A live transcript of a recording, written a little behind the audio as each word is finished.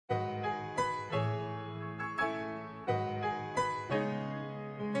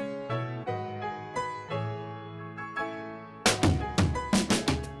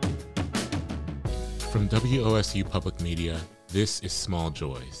From WOSU Public Media, this is Small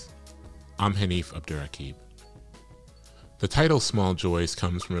Joys. I'm Hanif Abdurraqib. The title Small Joys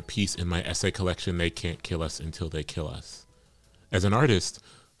comes from a piece in my essay collection, They Can't Kill Us Until They Kill Us. As an artist,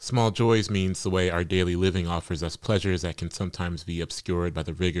 small joys means the way our daily living offers us pleasures that can sometimes be obscured by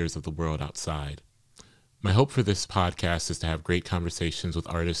the rigors of the world outside. My hope for this podcast is to have great conversations with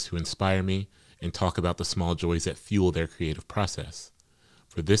artists who inspire me and talk about the small joys that fuel their creative process.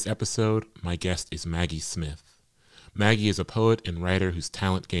 For this episode, my guest is Maggie Smith. Maggie is a poet and writer whose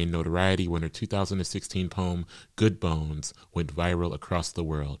talent gained notoriety when her 2016 poem, Good Bones, went viral across the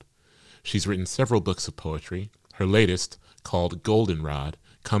world. She's written several books of poetry. Her latest, called Goldenrod,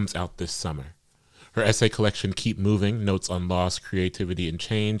 comes out this summer. Her essay collection, Keep Moving, Notes on Loss, Creativity, and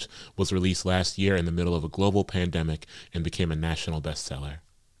Change, was released last year in the middle of a global pandemic and became a national bestseller.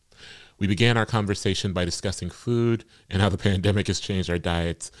 We began our conversation by discussing food and how the pandemic has changed our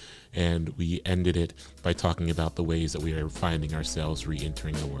diets, and we ended it by talking about the ways that we are finding ourselves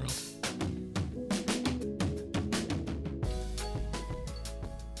re-entering the world.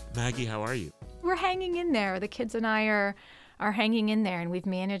 Maggie, how are you? We're hanging in there. The kids and I are hanging in there, and we've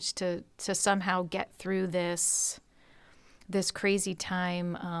managed to somehow get through this crazy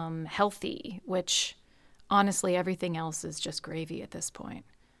time healthy, which honestly everything else is just gravy at this point.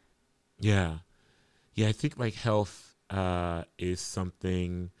 Yeah, I think like health is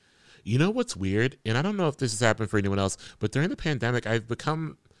something, you know what's weird? And I don't know if this has happened for anyone else, but during the pandemic, I've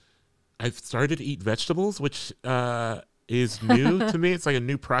started to eat vegetables, which is new to me. It's like a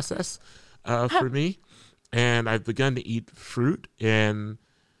new process for me. And I've begun to eat fruit. And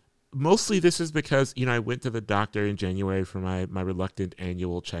mostly this is because, I went to the doctor in January for my reluctant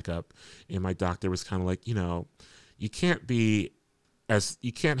annual checkup. And my doctor was kind of like, you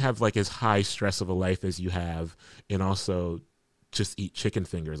can't have like as high stress of a life as you have and also just eat chicken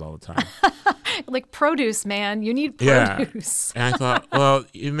fingers all the time. Like produce, man. You need produce. Yeah. And I thought, well,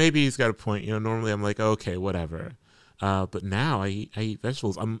 maybe he's got a point. Normally I'm like, okay, whatever. But now I eat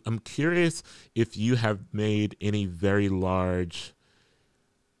vegetables. I'm curious if you have made any very large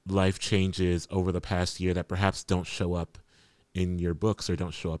life changes over the past year that perhaps don't show up in your books or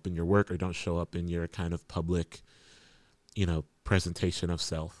don't show up in your work or don't show up in your kind of public, presentation of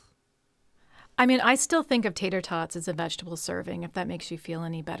self. I mean, I still think of tater tots as a vegetable serving, if that makes you feel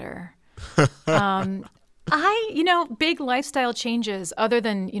any better. Big lifestyle changes other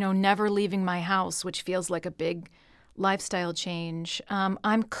than, never leaving my house, which feels like a big lifestyle change.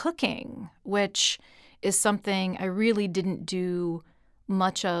 I'm cooking, which is something I really didn't do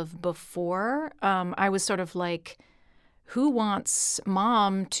much of before. I was sort of like, who wants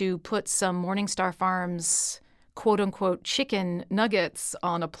mom to put some Morningstar Farms quote unquote chicken nuggets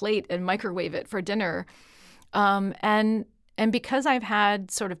on a plate and microwave it for dinner. And because I've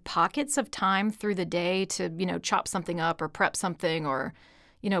had sort of pockets of time through the day to, chop something up or prep something or,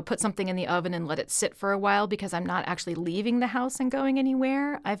 put something in the oven and let it sit for a while because I'm not actually leaving the house and going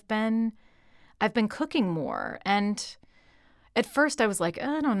anywhere, I've been cooking more. And at first I was like,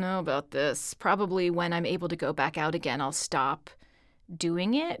 I don't know about this. Probably when I'm able to go back out again, I'll stop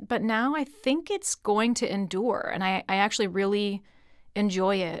doing it, but now I think it's going to endure, and I actually really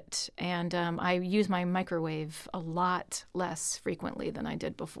enjoy it, and I use my microwave a lot less frequently than I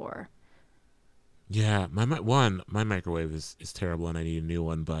did before. Yeah, my microwave is terrible, and I need a new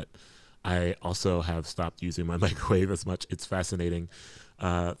one, but I also have stopped using my microwave as much. It's fascinating,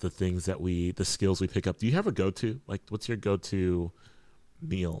 the skills we pick up. Do you have a go-to? Like, what's your go-to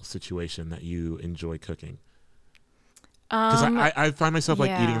meal situation that you enjoy cooking? Because I find myself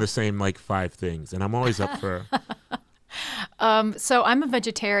eating the same 5 things, and I'm always up for. So I'm a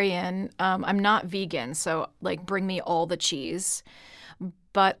vegetarian. I'm not vegan, so bring me all the cheese.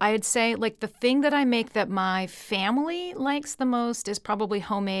 But I'd say the thing that I make that my family likes the most is probably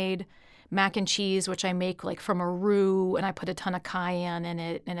homemade mac and cheese, which I make from a roux, and I put a ton of cayenne in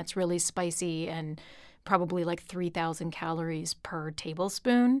it, and it's really spicy and probably 3,000 calories per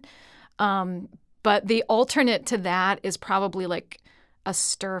tablespoon. But the alternate to that is probably a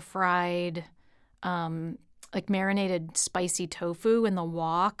stir-fried, marinated spicy tofu in the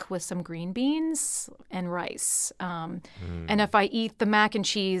wok with some green beans and rice. And if I eat the mac and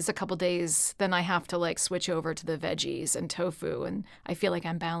cheese a couple days, then I have to switch over to the veggies and tofu, and I feel like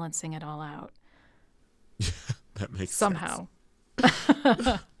I'm balancing it all out. That makes somehow.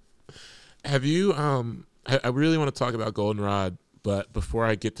 Sense. Have you? I really want to talk about Goldenrod, but before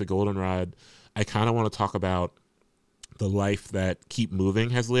I get to Goldenrod, I kind of want to talk about the life that Keep Moving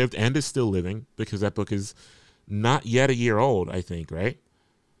has lived and is still living, because that book is not yet a year old, I think, right?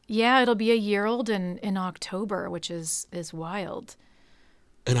 Yeah, it'll be a year old in October, which is wild.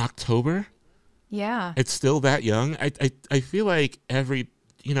 In October? Yeah. It's still that young. I feel like we're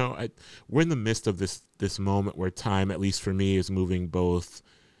in the midst of this moment where time, at least for me, is moving both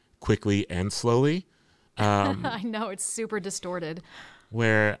quickly and slowly. I know, it's super distorted.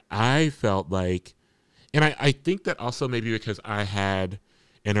 Where I felt like, and I think that also maybe because I had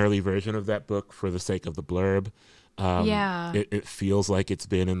an early version of that book for the sake of the blurb, Yeah. it feels like it's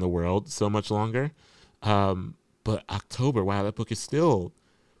been in the world so much longer. But October, wow, that book is still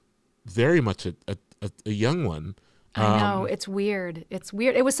very much a young one. I know, it's weird. It's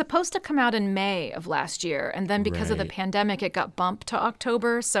weird. It was supposed to come out in May of last year, and then because of the Right. pandemic, it got bumped to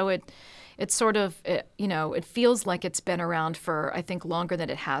October. So it's sort of, it feels like it's been around for, I think, longer than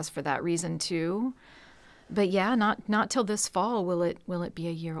it has for that reason too. But yeah, not till this fall will it be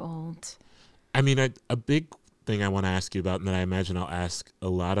a year old. I mean, a big thing I want to ask you about, and that I imagine I'll ask a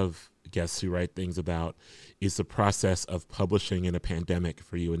lot of guests who write things about, is the process of publishing in a pandemic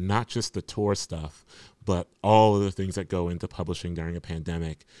for you, and not just the tour stuff, but all of the things that go into publishing during a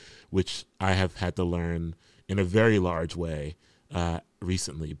pandemic, which I have had to learn in a very large way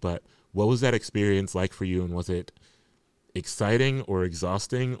recently. But what was that experience like for you, and was it exciting or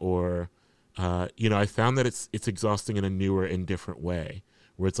exhausting, or I found that it's exhausting in a newer and different way,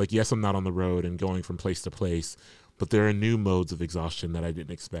 where it's like, yes, I'm not on the road and going from place to place, but there are new modes of exhaustion that I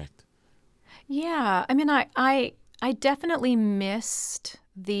didn't expect. Yeah, I mean, I definitely missed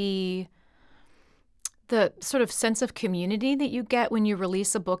the sort of sense of community that you get when you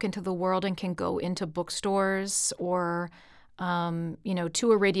release a book into the world and can go into bookstores or,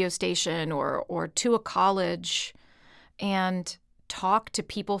 to a radio station or to a college and talk to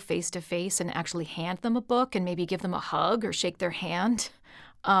people face to face and actually hand them a book and maybe give them a hug or shake their hand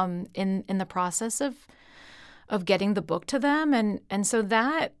in the process of getting the book to them. And so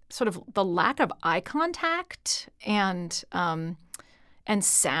that sort of the lack of eye contact and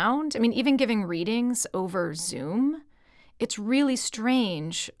sound, I mean, even giving readings over Zoom, it's really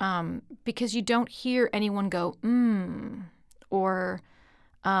strange because you don't hear anyone go, or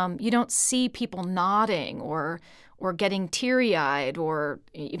you don't see people nodding or getting teary-eyed or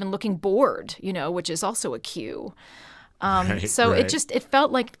even looking bored, which is also a cue. Right, So right. it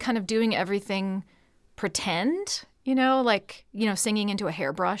felt like kind of doing everything pretend, singing into a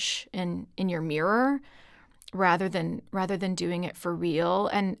hairbrush in your mirror rather than doing it for real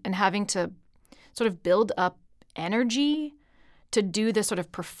and having to sort of build up energy to do the sort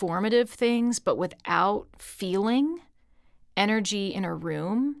of performative things, but without feeling energy in a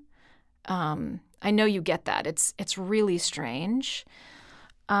room. I know you get that. It's really strange.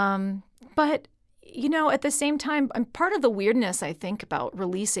 But at the same time, part of the weirdness, I think, about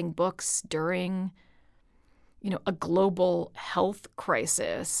releasing books during, a global health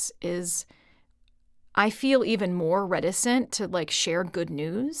crisis is I feel even more reticent to share good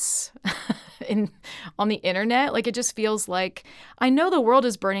news on the internet. Like, it just feels like, I know the world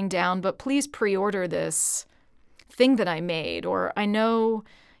is burning down, but please pre-order this thing that I made, or I know,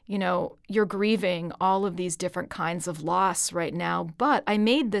 you're grieving all of these different kinds of loss right now, but I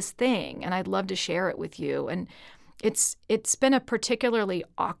made this thing and I'd love to share it with you. And it's been a particularly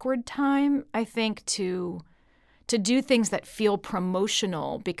awkward time, I think, to do things that feel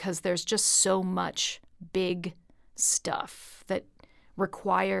promotional because there's just so much big stuff that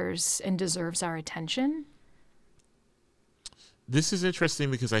requires and deserves our attention. This is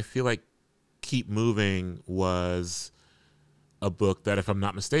interesting because I feel like Keep Moving was a book that, if I'm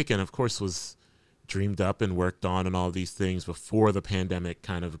not mistaken, of course, was dreamed up and worked on and all of these things before the pandemic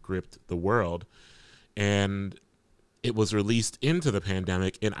kind of gripped the world. And it was released into the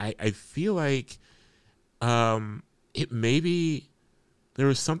pandemic. And I feel like it maybe there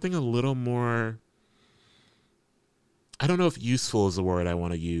was something a little more, I don't know if useful is the word I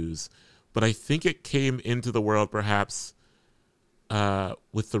want to use, but I think it came into the world perhaps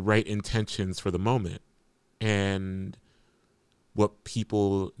with the right intentions for the moment and what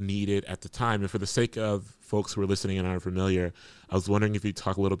people needed at the time. And for the sake of folks who are listening and aren't familiar, I was wondering if you'd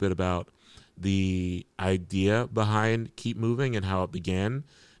talk a little bit about the idea behind Keep Moving and how it began,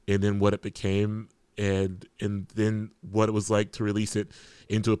 and then what it became, and then what it was like to release it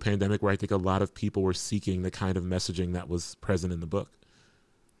into a pandemic where I think a lot of people were seeking the kind of messaging that was present in the book.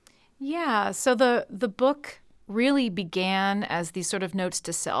 Yeah, so the book really began as these sort of notes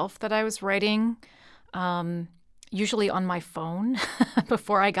to self that I was writing, usually on my phone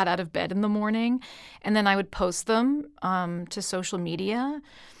before I got out of bed in the morning. And then I would post them to social media.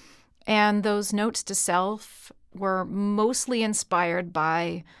 And those notes to self were mostly inspired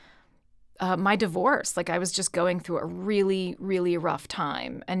by my divorce. Like, I was just going through a really, really rough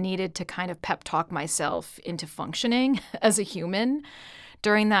time and needed to kind of pep talk myself into functioning as a human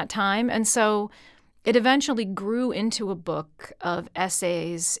during that time. And so it eventually grew into a book of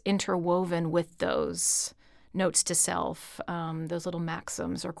essays interwoven with those notes to self, those little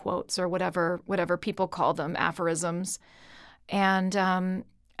maxims or quotes or whatever people call them, aphorisms. And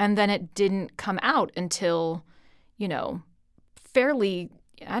then it didn't come out until, fairly,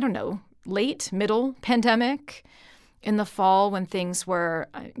 late, middle pandemic, in the fall when things were,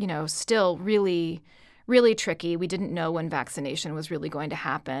 still really, really tricky. We didn't know when vaccination was really going to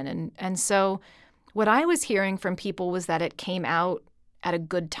happen. And so what I was hearing from people was that it came out at a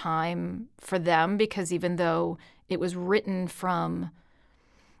good time for them, because even though it was written from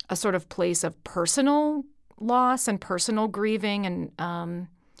a sort of place of personal loss and personal grieving, and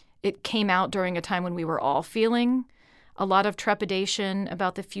it came out during a time when we were all feeling a lot of trepidation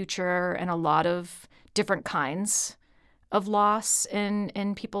about the future and a lot of different kinds of loss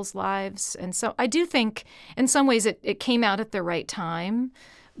in people's lives. And so I do think in some ways it came out at the right time,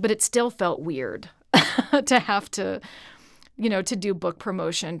 but it still felt weird to have to do book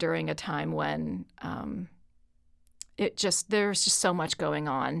promotion during a time when there's just so much going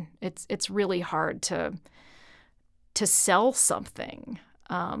on. It's really hard to sell something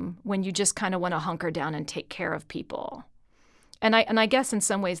when you just kind of want to hunker down and take care of people. And I guess in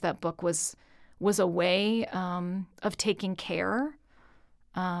some ways that book was a way of taking care.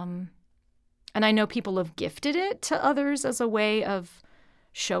 And I know people have gifted it to others as a way of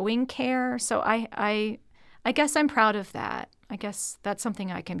showing care. So I guess I'm proud of that. I guess that's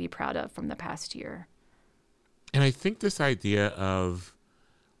something I can be proud of from the past year. And I think this idea of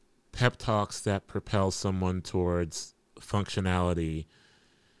pep talks that propel someone towards functionality,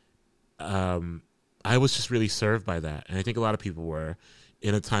 I was just really served by that. And I think a lot of people were,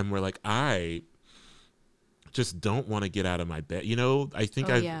 in a time where I just don't want to get out of my bed. I think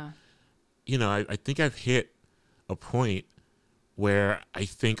I think I've hit a point where I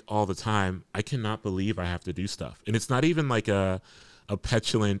think all the time, I cannot believe I have to do stuff. And it's not even like a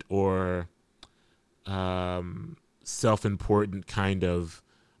petulant or self-important kind of,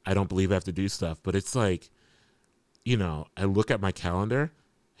 I don't believe I have to do stuff. But it's like, I look at my calendar,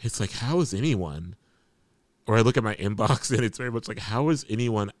 it's like, how is anyone, or I look at my inbox and it's very much like, how is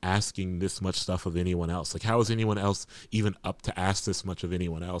anyone asking this much stuff of anyone else? Like, how is anyone else even up to ask this much of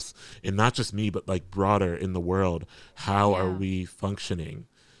anyone else? And not just me, but broader in the world, how are we functioning?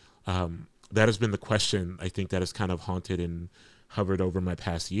 That has been the question, I think, that has kind of haunted and hovered over my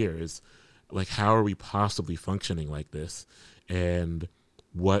past years. How are we possibly functioning like this? And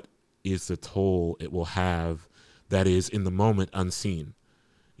what is the toll it will have that is in the moment unseen,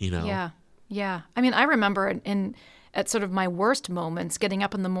 Yeah. I mean, I remember at sort of my worst moments getting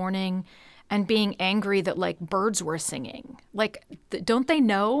up in the morning and being angry that birds were singing. Don't they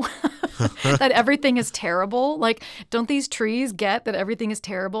know that everything is terrible? Don't these trees get that everything is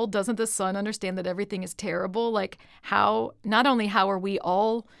terrible? Doesn't the sun understand that everything is terrible? Not only how are we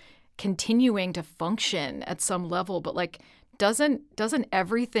all continuing to function at some level, but doesn't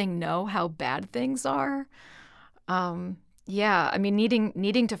everything know how bad things are? Yeah, I mean,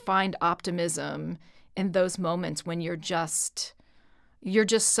 needing to find optimism in those moments when you're just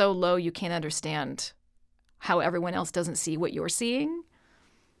so low you can't understand how everyone else doesn't see what you're seeing.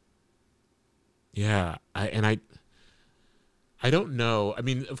 Yeah, I don't know. I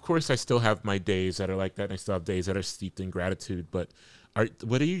mean, of course, I still have my days that are like that, and I still have days that are steeped in gratitude. But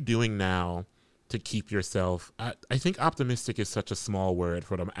what are you doing now to keep yourself? I think optimistic is such a small word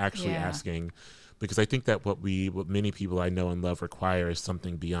for what I'm actually asking. Because I think that what many people I know and love require is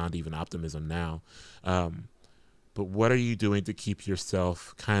something beyond even optimism now. But what are you doing to keep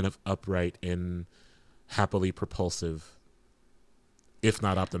yourself kind of upright and happily propulsive, if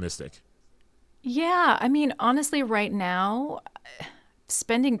not optimistic? Yeah, I mean, honestly, right now,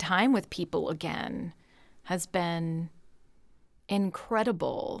 spending time with people again has been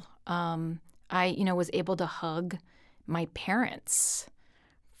incredible. I was able to hug my parents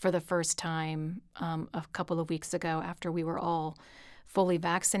for the first time a couple of weeks ago after we were all fully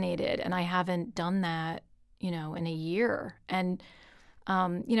vaccinated. And I haven't done that, in a year. And,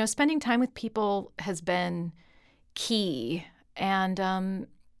 spending time with people has been key. And,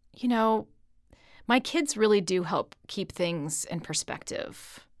 my kids really do help keep things in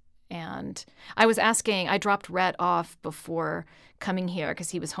perspective. And I dropped Rhett off before coming here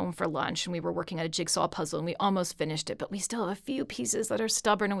because he was home for lunch and we were working on a jigsaw puzzle and we almost finished it, but we still have a few pieces that are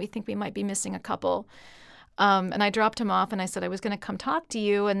stubborn and we think we might be missing a couple. And I dropped him off and I said I was going to come talk to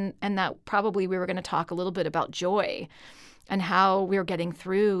you and that probably we were going to talk a little bit about joy and how we were getting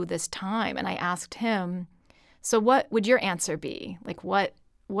through this time. And I asked him, so what would your answer be?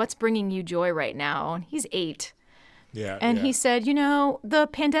 What's bringing you joy right now? And he's 8. Yeah. And Yeah. he said, the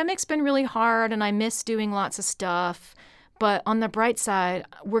pandemic's been really hard and I miss doing lots of stuff. But on the bright side,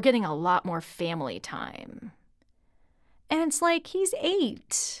 we're getting a lot more family time. And it's like, he's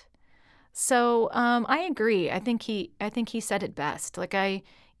 8. So I agree. I think he said it best. Like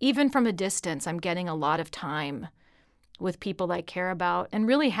even from a distance, I'm getting a lot of time with people I care about and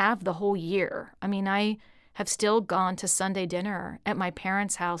really have the whole year. I mean, I have still gone to Sunday dinner at my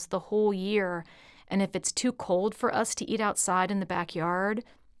parents' house the whole year. And if it's too cold for us to eat outside in the backyard,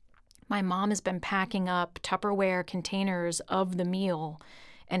 my mom has been packing up Tupperware containers of the meal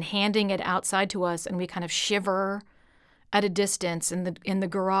and handing it outside to us, and we kind of shiver at a distance in the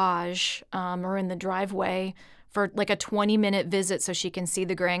garage or in the driveway for like a 20-minute visit so she can see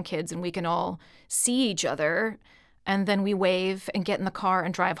the grandkids and we can all see each other. And then we wave and get in the car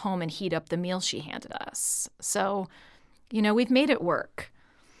and drive home and heat up the meal she handed us. So, we've made it work.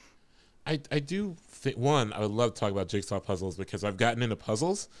 I do think, I would love to talk about jigsaw puzzles because I've gotten into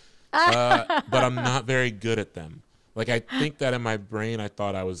puzzles, but I'm not very good at them. Like, I think that in my brain, I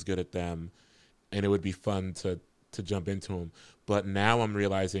thought I was good at them and it would be fun to jump into them. But now I'm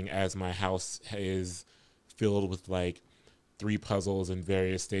realizing as my house is filled with like 3 puzzles in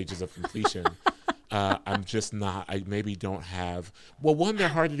various stages of completion, I'm just not, I maybe don't have, well, one, they're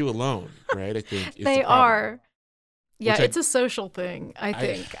hard to do alone, right? I think is they the problem. are. Yeah, it's a social thing, I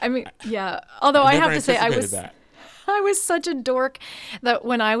think. I mean, yeah. Although I have to say, I was such a dork that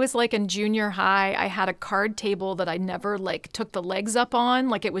when I was like in junior high, I had a card table that I never like took the legs up on.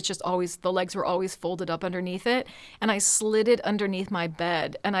 Like it was just always, the legs were always folded up underneath it. And I slid it underneath my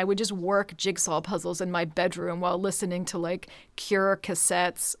bed and I would just work jigsaw puzzles in my bedroom while listening to like Cure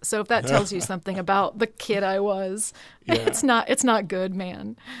cassettes. So if that tells you something about the kid I was, it's not good,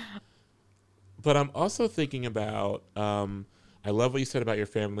 man. But I'm also thinking about, I love what you said about your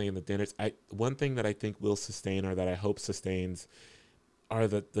family and the dinners. One thing that I think will sustain, or that I hope sustains, are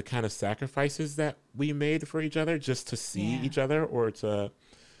the kind of sacrifices that we made for each other just to see each other or to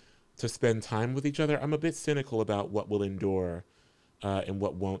spend time with each other. I'm a bit cynical about what will endure and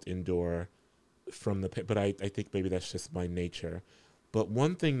what won't endure but I think maybe that's just my nature. But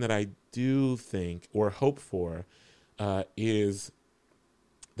one thing that I do think or hope for is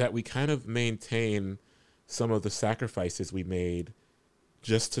that we kind of maintain some of the sacrifices we made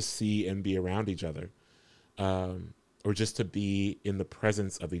just to see and be around each other, or just to be in the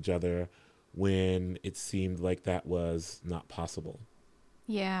presence of each other when it seemed like that was not possible.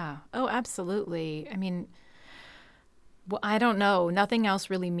 Yeah. Oh, absolutely. I mean, well, I don't know. Nothing else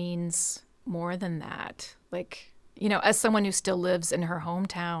really means more than that. Like, as someone who still lives in her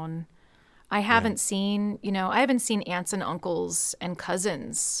hometown, I haven't seen aunts and uncles and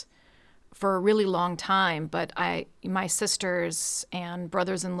cousins for a really long time, but my sisters and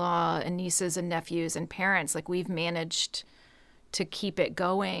brothers-in-law and nieces and nephews and parents, like we've managed to keep it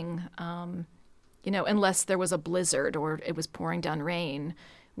going, unless there was a blizzard or it was pouring down rain,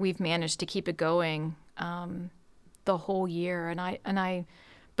 we've managed to keep it going the whole year.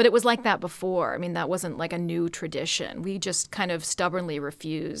 But it was like that before. I mean, that wasn't like a new tradition. We just kind of stubbornly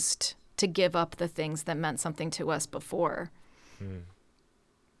refused to give up the things that meant something to us before.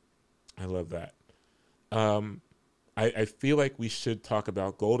 I love that. I feel like we should talk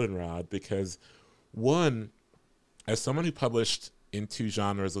about Goldenrod because, one, as someone who published in 2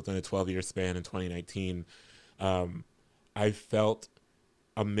 genres within a 12-year span in 2019, I felt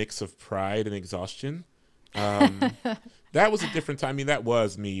a mix of pride and exhaustion. That was a different time. I mean, that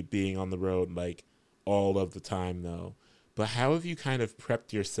was me being on the road like all of the time, though. But how have you kind of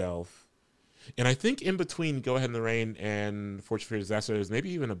prepped yourself? And I think in between Go Ahead in the Rain and Fortune for Disaster, there's maybe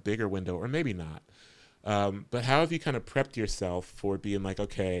even a bigger window, or maybe not. But how have you kind of prepped yourself for being like,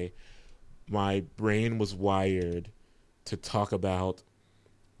 okay, my brain was wired to talk about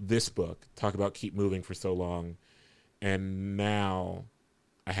this book, talk about Keep Moving for so long, and now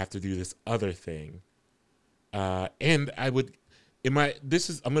I have to do this other thing. And I'm going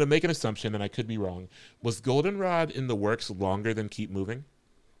to make an assumption, and I could be wrong. Was Goldenrod in the works longer than Keep Moving?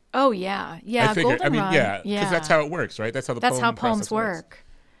 Oh, yeah. Yeah, I figured. Goldenrod, because that's how it works, right? That's how poems work.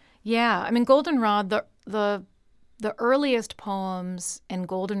 Yeah, I mean, Goldenrod, the earliest poems in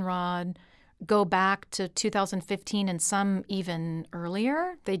Goldenrod go back to 2015 and some even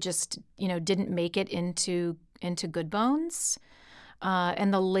earlier. They just, didn't make it into Good Bones.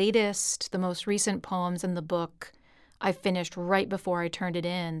 And the most recent poems in the book I finished right before I turned it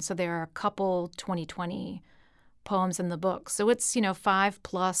in. So there are a couple 2020 poems in the book. So it's,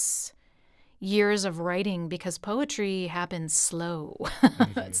 5+ years of writing because poetry happens slow.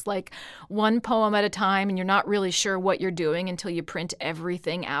 Mm-hmm. It's like one poem at a time and you're not really sure what you're doing until you print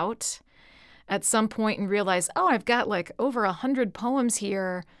everything out. at some point and realize, oh, I've got like over 100 poems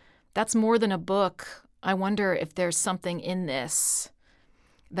here. That's more than a book. I wonder if there's something in this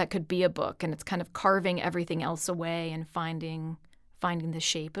that could be a book. And it's kind of carving everything else away and finding the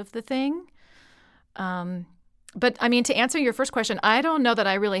shape of the thing. But I mean, to answer your first question, I don't know that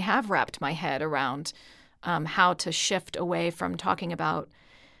I really have wrapped my head around how to shift away from talking about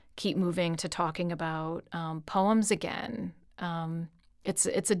Keep Moving to talking about poems again. It's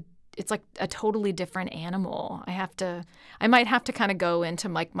like a totally different animal. I might have to kind of go into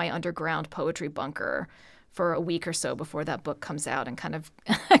like my underground poetry bunker for a week or so before that book comes out and kind of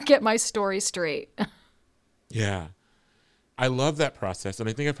get my story straight. Yeah. I love that process, and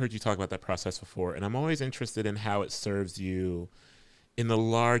I think I've heard you talk about that process before, and I'm always interested in how it serves you in the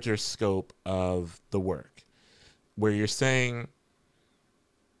larger scope of the work, where you're saying,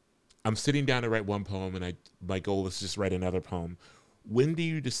 I'm sitting down to write one poem, and my goal is to just write another poem. When do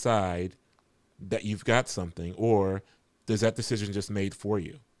you decide that you've got something, or is that decision just made for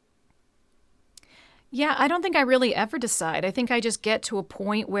you? Yeah, I don't think I really ever decide. I think I just get to a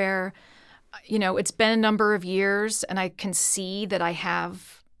point where, it's been a number of years and I can see that I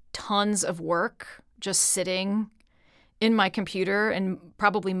have tons of work just sitting in my computer, and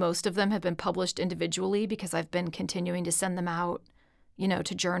probably most of them have been published individually because I've been continuing to send them out,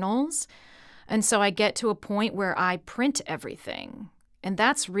 to journals. And so I get to a point where I print everything. And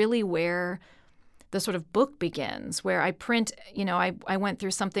that's really where the sort of book begins, where I print, I went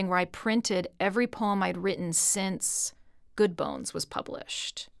through something where I printed every poem I'd written since Good Bones was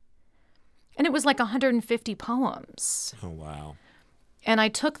published. And it was like 150 poems. Oh, wow. And I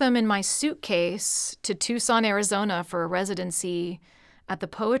took them in my suitcase to Tucson, Arizona for a residency at the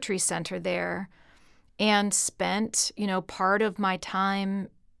Poetry Center there, and spent, part of my time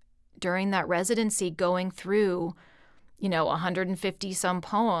during that residency going through, 150 some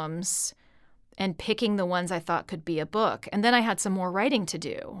poems and picking the ones I thought could be a book. And then I had some more writing to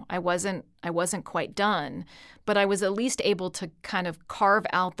do. I wasn't quite done, but I was at least able to kind of carve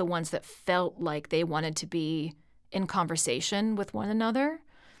out the ones that felt like they wanted to be in conversation with one another.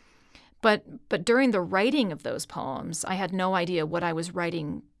 But during the writing of those poems, I had no idea what I was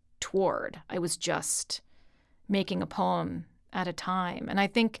writing toward. I was just making a poem at a time. And I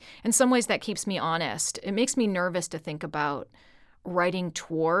think in some ways that keeps me honest. It makes me nervous to think about writing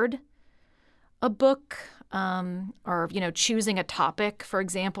toward a book, or, choosing a topic, for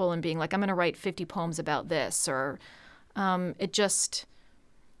example, and being like, I'm going to write 50 poems about this, or I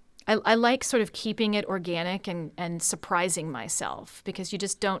like sort of keeping it organic and surprising myself, because you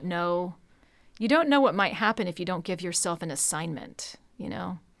just don't know what might happen if you don't give yourself an assignment,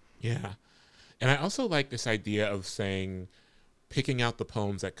 Yeah. And I also like this idea of saying, picking out the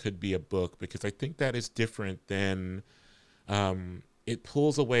poems that could be a book, because I think that is different than, it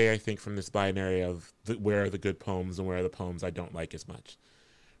pulls away, I think, from this binary of where are the good poems and where are the poems I don't like as much,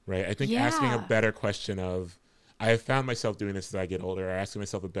 right? I think asking a better question of, I have found myself doing this as I get older, asking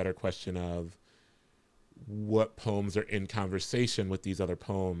myself a better question of what poems are in conversation with these other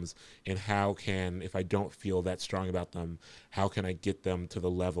poems, and how can, if I don't feel that strong about them, how can I get them to the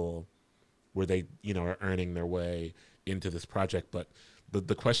level where they, are earning their way into this project. But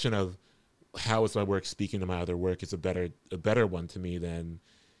the question of how is my work speaking to my other work is a better one to me than,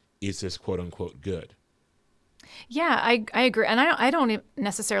 is this quote unquote good? Yeah, I agree. And I don't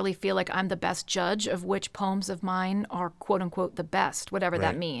necessarily feel like I'm the best judge of which poems of mine are quote unquote the best, whatever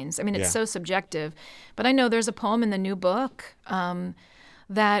that means. I mean, it's so subjective. But I know there's a poem in the new book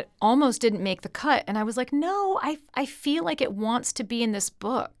that almost didn't make the cut. And I was like, no, I feel like it wants to be in this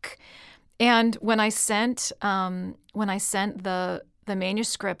book. And when I sent the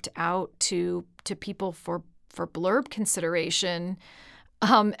manuscript out to people for blurb consideration,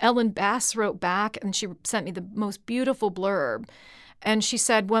 Ellen Bass wrote back, and she sent me the most beautiful blurb. And she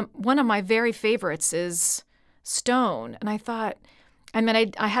said, one of my very favorites is Stone. And I thought,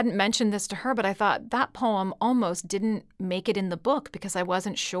 I hadn't mentioned this to her, but I thought that poem almost didn't make it in the book because I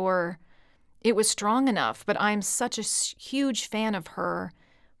wasn't sure it was strong enough. But I'm such a huge fan of her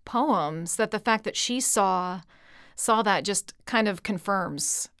poems that the fact that she saw that just kind of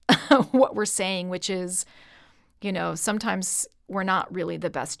confirms what we're saying, which is, sometimes we're not really the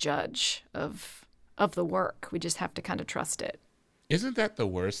best judge of the work. We just have to kind of trust it. Isn't that the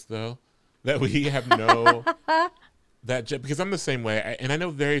worst, though? That we have no because I'm the same way, and I know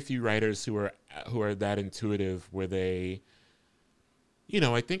very few writers who are that intuitive, where they,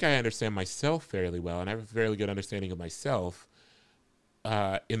 I think I understand myself fairly well, and I have a fairly good understanding of myself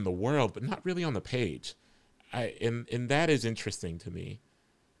in the world, but not really on the page. And that is interesting to me.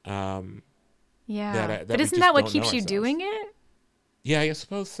 But isn't that what keeps you doing it? Yeah, I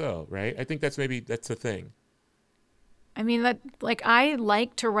suppose so, right? I think that's the thing. I mean, that like I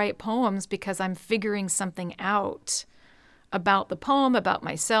like to write poems because I'm figuring something out about the poem, about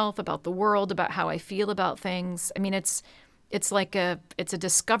myself, about the world, about how I feel about things. I mean, it's a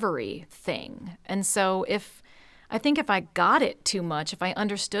discovery thing. And so if I got it too much, if I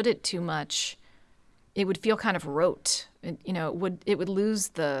understood it too much, it would feel kind of rote. It would lose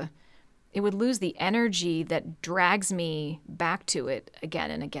the energy that drags me back to it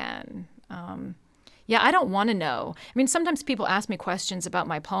again and again. Yeah, I don't want to know. I mean, sometimes people ask me questions about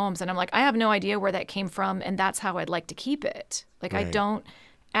my poems, and I'm like, I have no idea where that came from, and that's how I'd like to keep it. Like, I Right. don't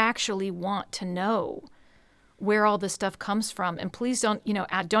actually want to know where all this stuff comes from. And please don't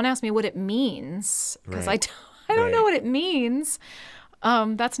ask me what it means, because Right. I don't know Right. what it means.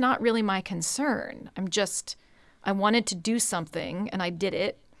 That's not really my concern. I wanted to do something, and I did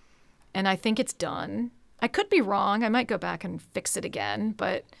it, and I think it's done. I could be wrong. I might go back and fix it again,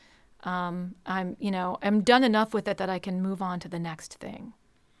 but I'm done enough with it that I can move on to the next thing.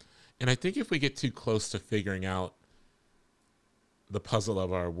 And I think if we get too close to figuring out the puzzle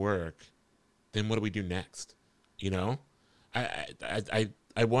of our work, then what do we do next? You know, I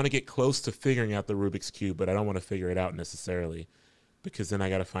want to get close to figuring out the Rubik's Cube, but I don't want to figure it out necessarily, because then I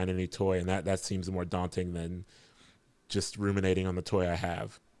got to find a new toy, and that seems more daunting than just ruminating on the toy I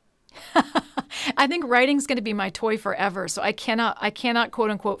have. I think writing's going to be my toy forever, so I cannot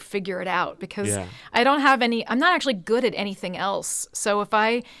quote unquote figure it out because Yeah. I'm not actually good at anything else. So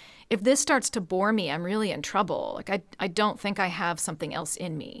if this starts to bore me, I'm really in trouble. Like I don't think I have something else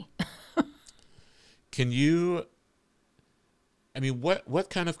in me. Can you? I mean, what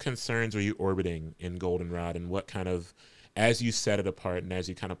kind of concerns were you orbiting in Goldenrod, and what kind of, as you set it apart and as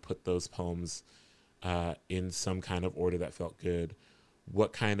you kind of put those poems in some kind of order that felt good,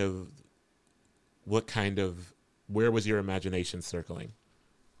 what kind of, where was your imagination circling?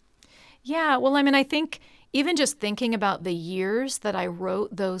 Yeah, well, I mean, I think even just thinking about the years that I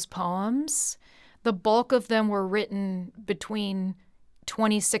wrote those poems, the bulk of them were written between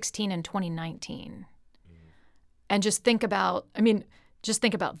 2016 and 2019. And just think about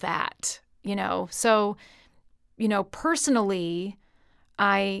that, you know. So, personally,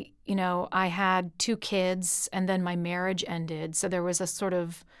 I had 2 kids and then my marriage ended. So there was a sort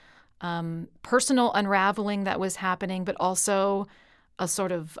of personal unraveling that was happening, but also a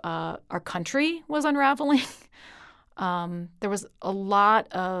sort of our country was unraveling. There was a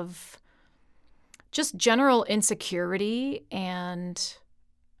lot of just general insecurity and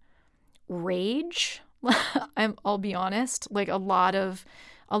rage. I'll be honest, like a lot of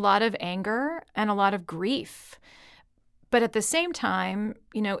anger and a lot of grief. But at the same time,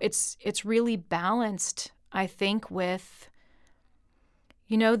 it's really balanced, I think, with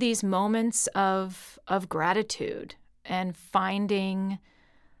these moments of gratitude and finding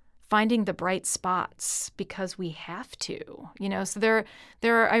the bright spots because we have to. So there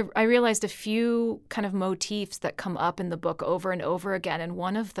are I realized a few kind of motifs that come up in the book over and over again, and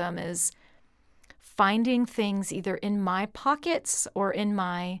one of them is finding things either in my pockets or in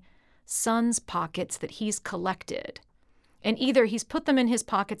my son's pockets that he's collected. And either he's put them in his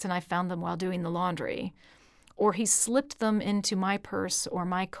pockets and I found them while doing the laundry, or he slipped them into my purse or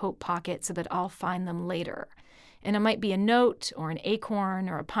my coat pocket so that I'll find them later. And it might be a note or an acorn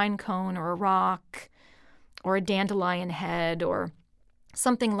or a pine cone or a rock or a dandelion head or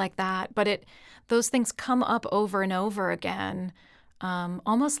something like that. But those things come up over and over again,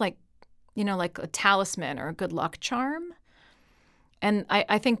 almost like a talisman or a good luck charm. And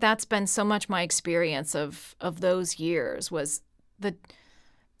I think that's been so much my experience of those years, was that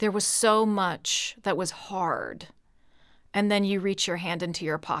there was so much that was hard. And then you reach your hand into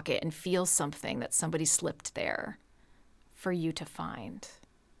your pocket and feel something that somebody slipped there for you to find.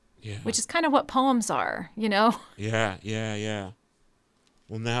 Yeah. Which is kind of what poems are, Yeah.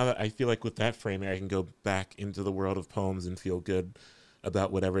 Well, now that I feel like with that framing, I can go back into the world of poems and feel good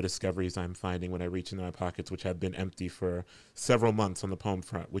about whatever discoveries I'm finding when I reach into my pockets, which have been empty for several months on the poem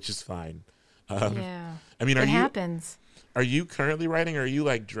front, which is fine. Yeah. I mean, it happens. Are you currently writing, or are you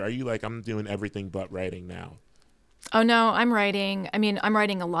like I'm doing everything but writing now? Oh no, I'm writing. I mean, I'm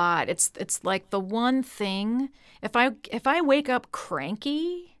writing a lot. It's like the one thing. If I wake up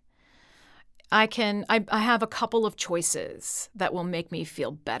cranky, I have a couple of choices that will make me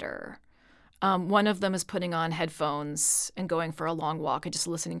feel better. One of them is putting on headphones and going for a long walk and just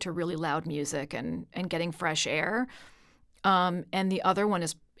listening to really loud music and getting fresh air. And the other one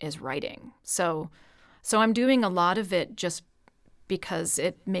is writing. So I'm doing a lot of it just because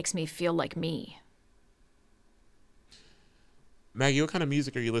it makes me feel like me. Maggie, what kind of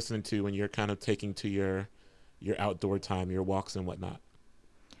music are you listening to when you're kind of taking to your your outdoor time, your walks and whatnot?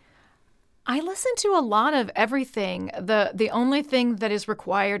 I listen to a lot of everything. The only thing that is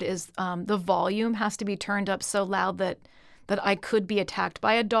required is the volume has to be turned up so loud that I could be attacked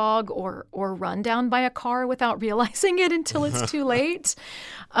by a dog or run down by a car without realizing it until it's too late.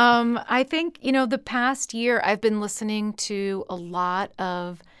 I think, the past year I've been listening to a lot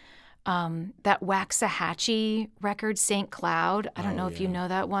of that Waxahachie record, St. Cloud. I don't know if you know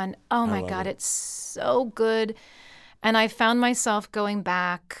that one. Oh my God, it's so good. And I found myself going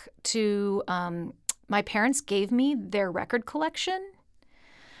back to, my parents gave me their record collection.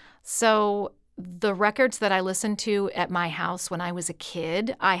 So the records that I listened to at my house when I was a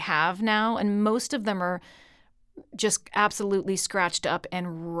kid, I have now, and most of them are just absolutely scratched up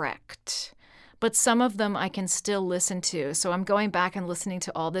and wrecked. But some of them I can still listen to. So I'm going back and listening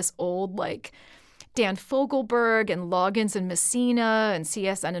to all this old, like, Dan Fogelberg and Loggins and Messina and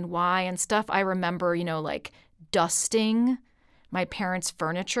CSN&Y and stuff I remember, like dusting my parents'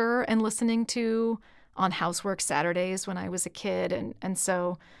 furniture and listening to on Housework Saturdays when I was a kid. And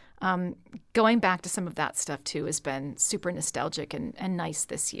so going back to some of that stuff, too, has been super nostalgic and nice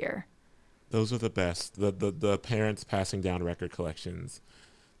this year. Those are the best. The parents passing down record collections,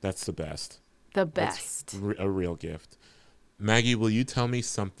 that's the best. The best. That's a real gift. Maggie, will you tell me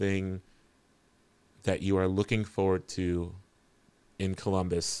something that you are looking forward to in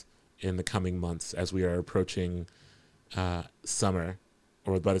Columbus in the coming months as we are approaching summer,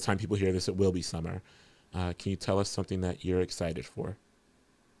 or by the time people hear this, it will be summer. Can you tell us something that you're excited for?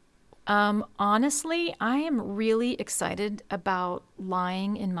 Honestly, I am really excited about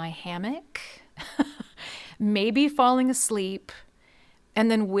lying in my hammock, maybe falling asleep, and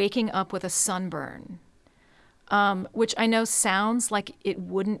then waking up with a sunburn, which I know sounds like it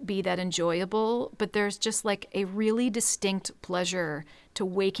wouldn't be that enjoyable, but there's just like a really distinct pleasure to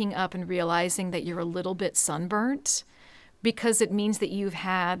waking up and realizing that you're a little bit sunburnt, because it means that you've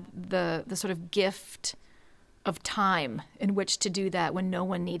had the sort of gift of time in which to do that when no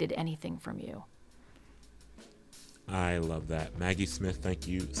one needed anything from you. I love that. Maggie Smith, thank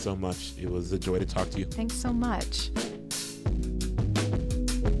you so much. It was a joy to talk to you. Thanks so much.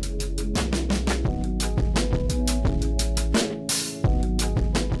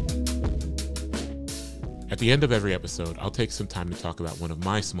 At the end of every episode, I'll take some time to talk about one of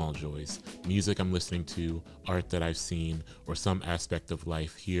my small joys, music I'm listening to, art that I've seen, or some aspect of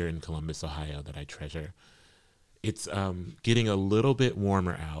life here in Columbus, Ohio that I treasure. It's getting a little bit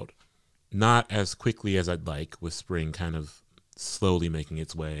warmer out, not as quickly as I'd like, with spring kind of slowly making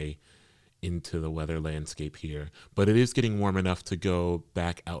its way into the weather landscape here. But it is getting warm enough to go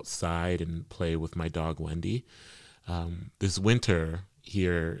back outside and play with my dog, Wendy. This winter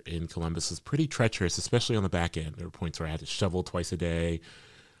here in Columbus was pretty treacherous, especially on the back end. There were points where I had to shovel twice a day,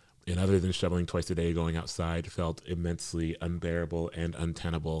 and other than shoveling twice a day, going outside felt immensely unbearable and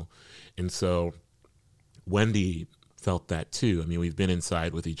untenable. And so Wendy felt that too. I mean, we've been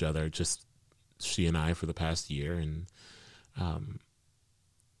inside with each other, just she and I, for the past year, and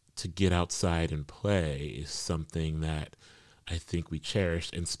to get outside and play is something that I think we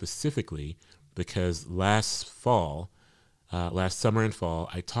cherished, and specifically because last summer and fall,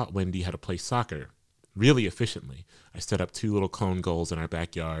 I taught Wendy how to play soccer really efficiently. I set up 2 little cone goals in our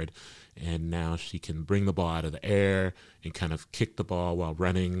backyard, and now she can bring the ball out of the air and kind of kick the ball while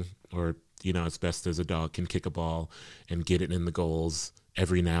running, or, as best as a dog can kick a ball, and get it in the goals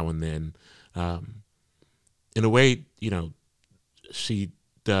every now and then. In a way, she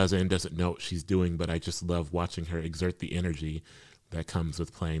does and doesn't know what she's doing, but I just love watching her exert the energy that comes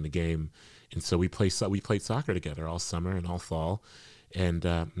with playing the game. And so we played soccer together all summer and all fall. And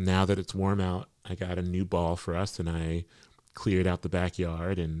now that it's warm out, I got a new ball for us, and I cleared out the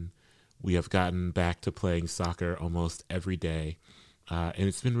backyard, and we have gotten back to playing soccer almost every day. And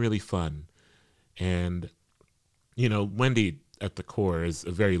it's been really fun. And, Wendy at the core is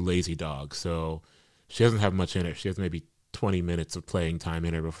a very lazy dog, so she doesn't have much in her. She has maybe 20 minutes of playing time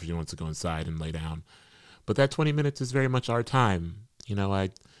in her before she wants to go inside and lay down. But that 20 minutes is very much our time.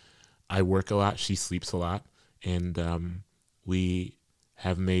 I work a lot, she sleeps a lot, and we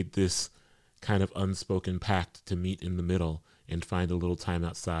have made this kind of unspoken pact to meet in the middle and find a little time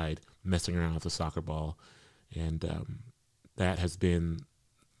outside messing around with a soccer ball. And that has been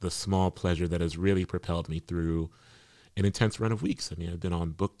the small pleasure that has really propelled me through an intense run of weeks. I mean, I've been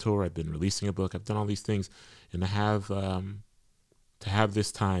on book tour, I've been releasing a book, I've done all these things, and to have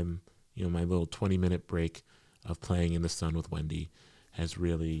this time, my little 20-minute break of playing in the sun with Wendy has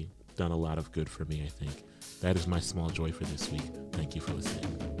really done a lot of good for me, I think. That is my small joy for this week. Thank you for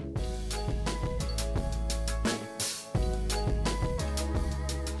listening.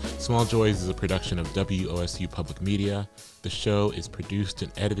 Small Joys is a production of WOSU Public Media. The show is produced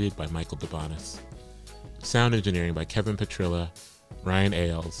and edited by Michael Debonis. Sound engineering by Kevin Petrilla. Ryan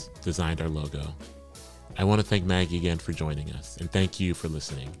Ailes designed our logo. I want to thank Maggie again for joining us, and thank you for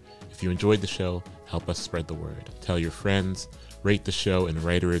listening. If you enjoyed the show, help us spread the word. Tell your friends, rate the show, and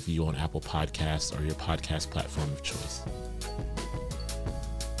write a review on Apple Podcasts or your podcast platform of choice.